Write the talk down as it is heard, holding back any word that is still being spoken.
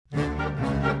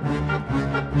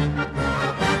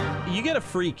you get a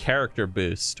free character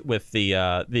boost with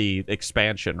the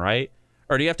expansion, right?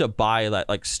 Or do you have to buy that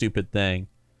like stupid thing?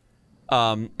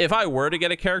 If I were to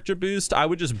get a character boost, I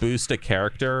would just boost a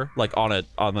character like on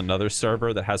another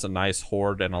server that has a nice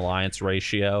horde and alliance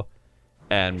ratio,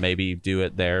 and maybe do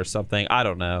it there or something. I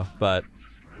don't know, but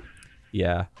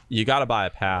yeah, you gotta buy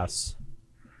a pass.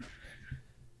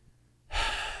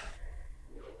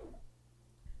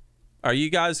 Are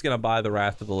you guys gonna buy the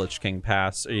Wrath of the Lich King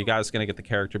pass? Are you guys gonna get the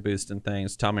character boost and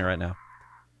things? Tell me right now.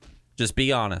 Just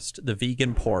be honest. The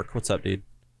vegan pork. What's up, dude?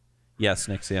 Yes,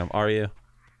 Nixxiom. Are you?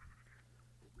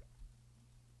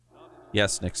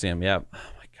 Yes, Nixxiom. Yep.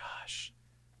 Oh my gosh.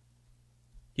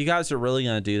 You guys are really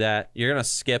gonna do that? You're gonna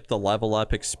skip the level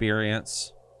up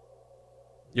experience?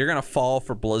 You're gonna fall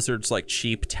for Blizzard's like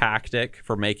cheap tactic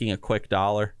for making a quick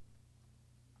dollar?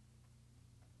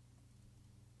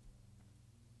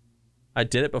 I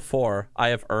did it before. I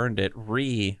have earned it.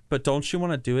 But don't you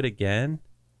want to do it again?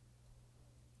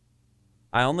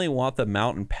 I only want the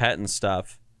mountain pet and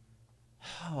stuff.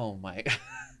 Oh my god.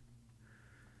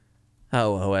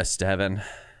 Oh, OS Devin.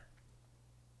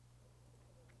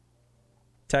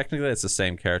 Technically, it's the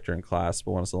same character and class,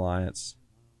 but one's Alliance.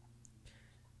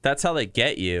 That's how they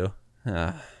get you.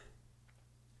 I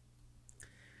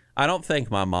don't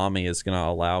think my mommy is going to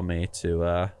allow me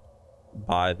to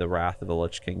buy the Wrath of the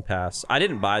Lich King pass. I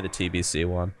didn't buy the TBC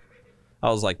one. I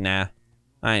was like, nah,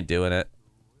 I ain't doing it.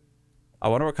 I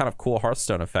wonder what kind of cool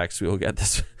Hearthstone effects we will get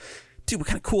this. Dude, what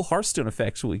kind of cool Hearthstone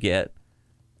effects will we get?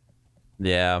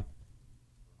 Yeah.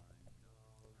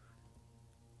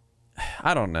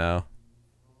 I don't know.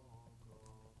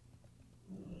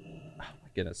 Oh my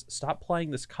goodness. Stop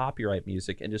playing this copyright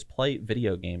music and just play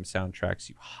video game soundtracks,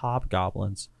 you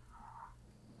hobgoblins.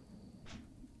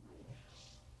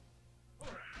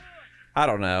 I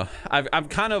don't know. I'm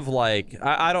kind of like,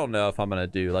 I don't know if I'm going to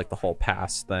do like the whole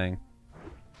pass thing.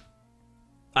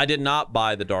 I did not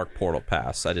buy the Dark Portal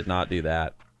pass. I did not do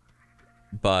that.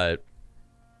 But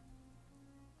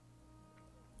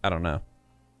I don't know.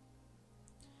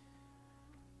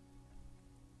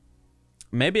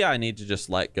 Maybe I need to just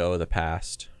let go of the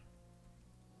past.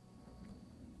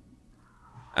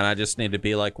 And I just need to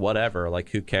be like, whatever, like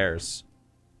who cares?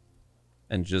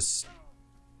 And just...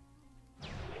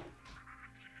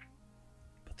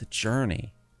 But the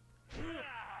journey.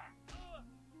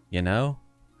 You know?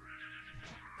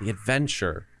 The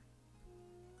adventure.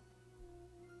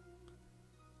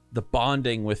 The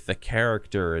bonding with the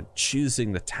character and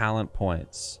choosing the talent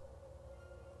points.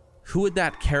 Who would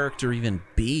that character even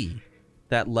be?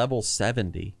 That level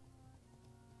 70.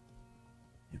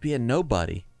 It'd be a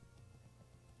nobody.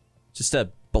 Just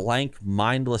a blank,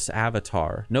 mindless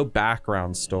avatar. No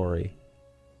background story.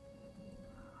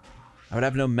 I would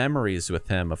have no memories with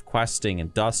him of questing in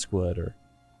Duskwood or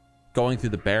going through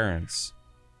the Barrens.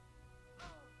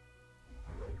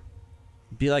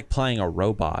 It'd be like playing a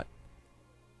robot.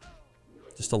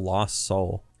 Just a lost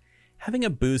soul. Having a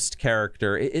boost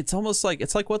character, it's almost like,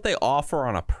 it's like what they offer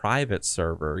on a private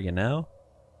server, you know?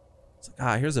 It's like,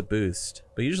 ah, here's a boost.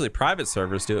 But usually private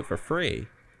servers do it for free.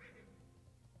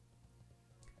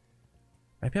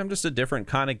 Maybe I'm just a different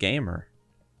kind of gamer.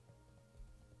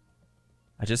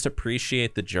 I just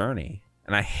appreciate the journey,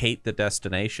 and I hate the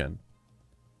destination.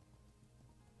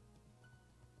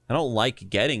 I don't like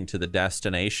getting to the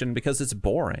destination because it's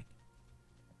boring.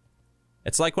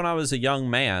 It's like when I was a young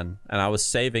man and I was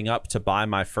saving up to buy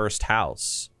my first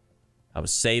house. I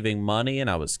was saving money and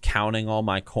I was counting all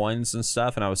my coins and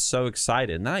stuff, and I was so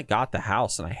excited. And then I got the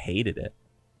house and I hated it.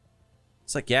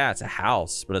 It's like, yeah, it's a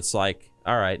house, but it's like,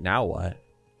 all right, now what?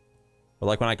 Or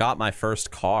like when I got my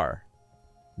first car.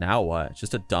 Now what? It's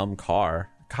just a dumb car.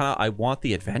 I want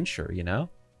the adventure, you know?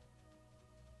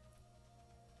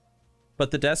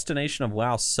 But the destination of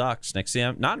WoW sucks,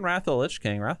 Nixxiom. Not in Wrath of the Lich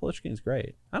King. Wrath of the Lich King is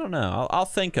great. I don't know. I'll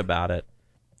think about it.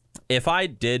 If I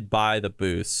did buy the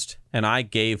boost and I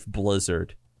gave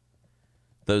Blizzard,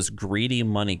 those greedy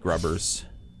money grubbers,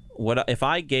 if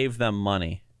I gave them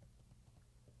money,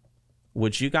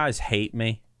 would you guys hate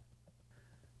me?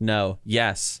 No.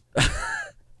 Yes.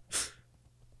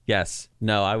 Yes.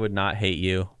 No, I would not hate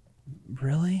you.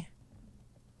 Really?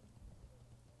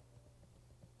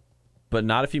 But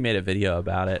not if you made a video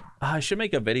about it. I should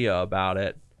make a video about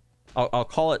it. I'll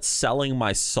call it Selling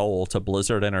My Soul to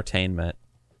Blizzard Entertainment.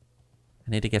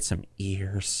 I need to get some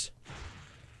ears.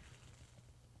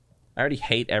 I already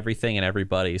hate everything and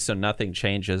everybody, so nothing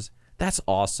changes. That's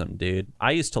awesome, dude.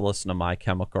 I used to listen to My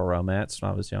Chemical Romance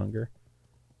when I was younger.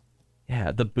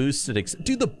 Yeah, the boosted...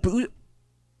 Dude, the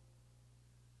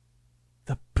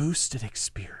boosted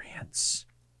experience.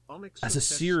 Onyx as a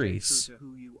series.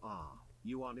 Who you are.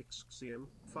 You are Nixxiom,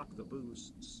 fuck the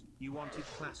boosts. You wanted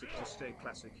classic to stay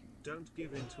classic. Don't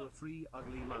give in to a free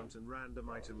ugly mountain random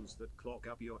items that clog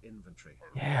up your inventory.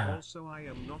 Yeah. Also, I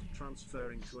am not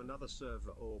transferring to another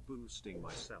server or boosting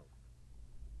myself.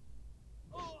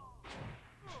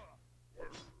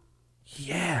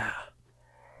 Yeah.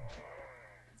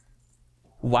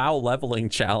 WoW leveling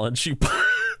challenge. You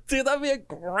dude, that'd be a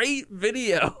great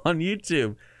video on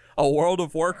YouTube. A World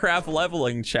of Warcraft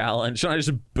leveling challenge. And I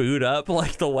just boot up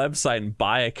like the website and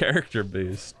buy a character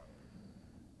boost.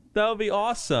 That would be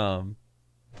awesome.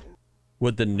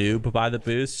 Would the noob buy the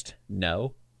boost?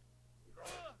 No.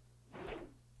 I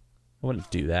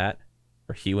wouldn't do that.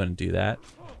 Or he wouldn't do that.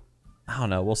 I don't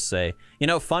know. We'll see. You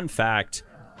know, fun fact.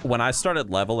 When I started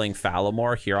leveling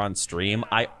Falamore here on stream,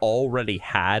 I already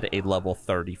had a level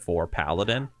 34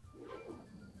 paladin.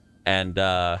 And,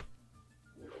 I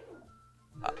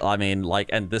mean, like,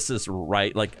 and this is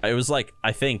right, like, it was like,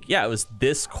 I think, yeah, it was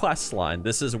this quest line.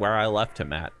 This is where I left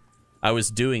him at. I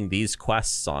was doing these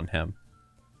quests on him.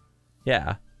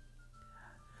 Yeah.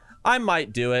 I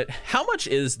might do it. How much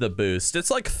is the boost? It's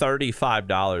like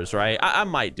 $35, right? I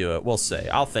might do it. We'll see.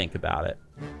 I'll think about it.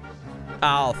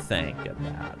 I'll think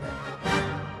about it.